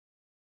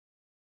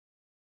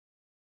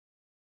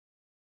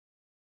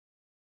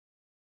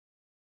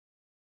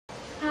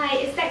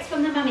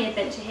on the mummy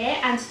adventure here,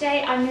 and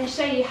today I'm going to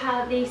show you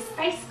how the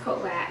Space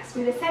Cot works.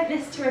 We were sent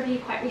this to review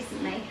quite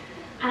recently,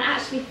 and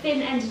actually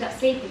Finn ended up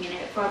sleeping in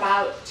it for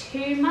about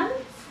 2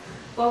 months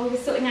while we were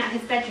sorting out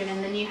his bedroom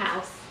in the new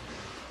house.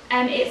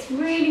 It's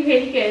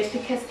really good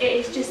because it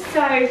is just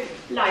so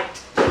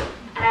light.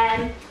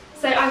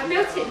 So I've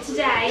built it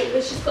today,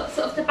 which has got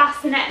sort of the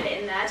bassinet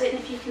bit in there. I don't know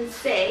if you can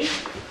see,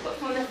 but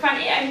from the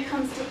front it only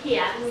comes to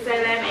here. So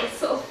it's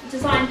sort of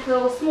designed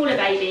for smaller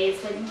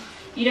babies when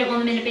you don't want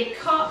them in a big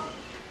cot.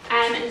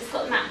 And it's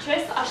got the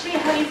mattress. I'll show you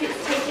how easy it is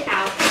to take it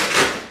out.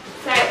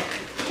 So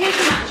here's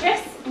the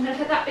mattress. I'm going to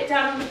put that bit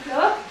down on the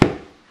floor.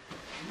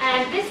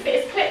 And this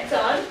bit is clipped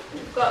on.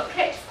 We've got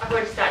clips, I've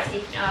already started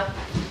taking it off.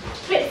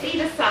 Clips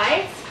either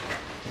side.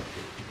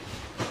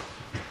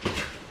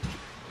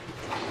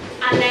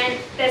 And then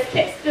there's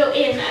clips built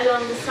in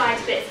along the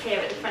side bits here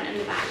at the front and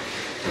the back.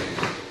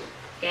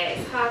 Okay,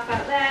 it's half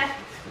out there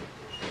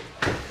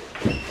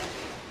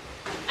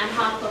and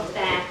half off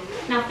there.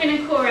 Now Finn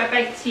and Cora are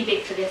both too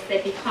big for this,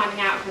 they'd be climbing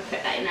out if I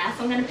put that in there,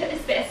 so I'm going to put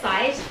this bit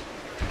aside.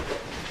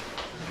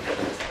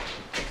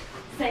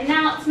 So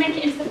now to make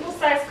it into the full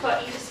size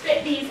cot, you just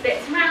split these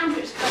bits round,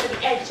 which cover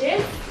the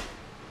edges,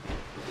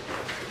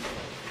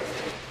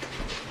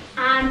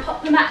 and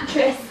pop the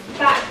mattress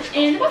back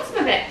in the bottom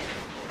of it.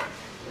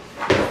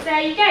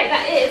 There you go,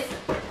 that is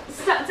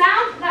stuck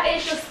down, that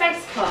is your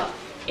Space Cot.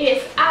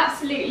 It's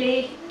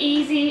absolutely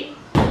easy,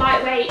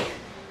 lightweight,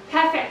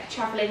 perfect for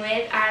travelling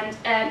with,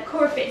 and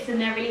Cora fits in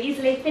there really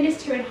easily. Finn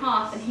is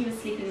 2.5 and he was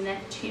sleeping in there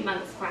for 2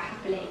 months quite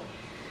happily.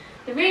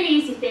 The really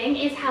easy thing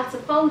is how to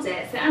fold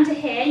it. So under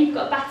here you've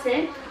got a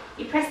button,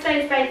 you press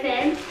those both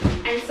in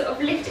and sort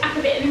of lift it up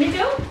a bit in the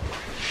middle,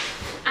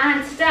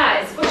 and ta-da,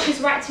 it squashes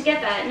right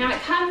together. Now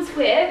it comes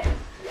with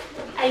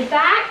a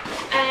bag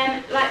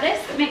like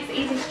this that makes it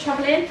easy to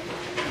travel in,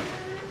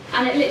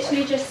 and it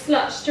literally just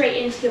slots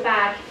straight into your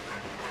bag.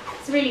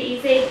 It's really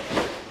easy.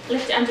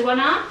 Lift it under one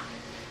arm.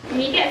 When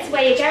you get to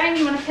where you're going,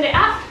 you want to put it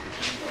up.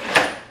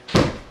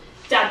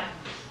 Done.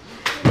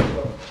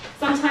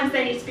 Sometimes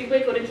they need to be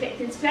wiggled and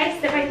clicked into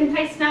place. They're both in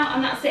place now,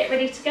 and that's it,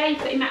 ready to go. You've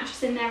got your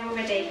mattress in there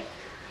already.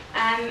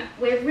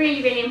 We're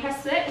really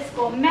impressed with it. It's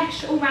got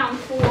mesh all round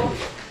the 4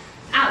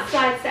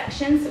 outside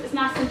sections, so it's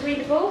nice and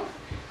breathable.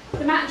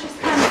 The mattress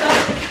comes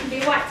off, it can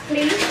be wiped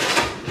clean.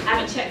 I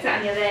haven't checked out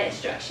any other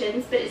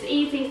instructions, but it's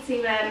easy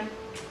to,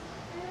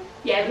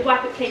 yeah, we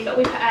wipe it clean, but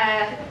we put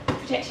a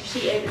protective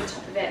sheet over the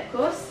top of it, of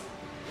course.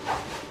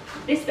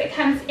 This bit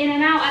comes in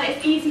and out, and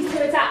it's easy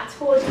to adapt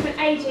for different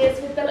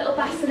ages with the little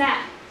bassinet.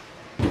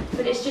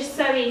 But it's just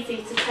so easy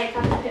to take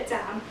up and put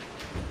down.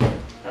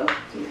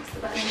 Oh, didn't press the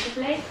button in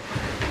properly.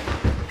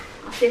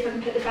 I'll see if I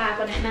can put the bag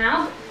on it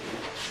now.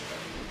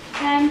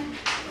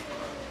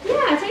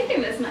 Yeah, I don't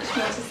think there's much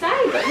more to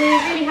say, but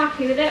we're really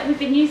happy with it. We've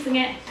been using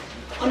it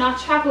on our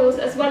travels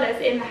as well as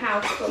in the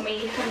house when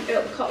we haven't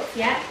built the cots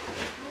yet.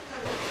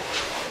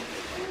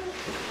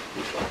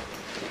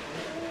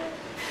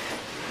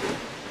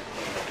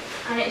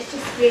 And it's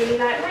just really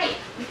lightweight.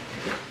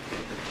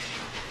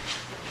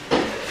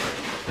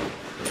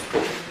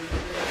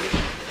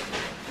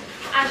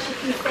 As you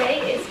can see,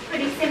 it's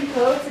pretty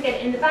simple to get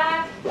it in the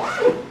bag.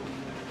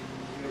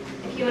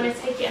 If you want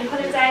to take it on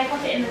holiday,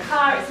 pop it in the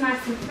car, it's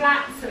nice and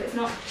flat, so it's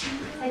not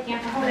taking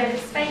up a whole load of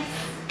space.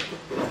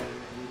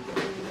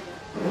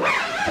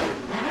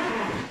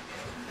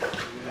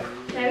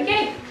 There we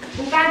go,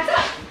 all bagged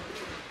up.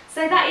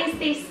 So that is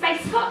the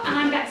Space Cot, and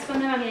I'm back to go on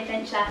the mummy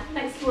adventure.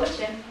 Thanks for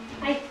watching.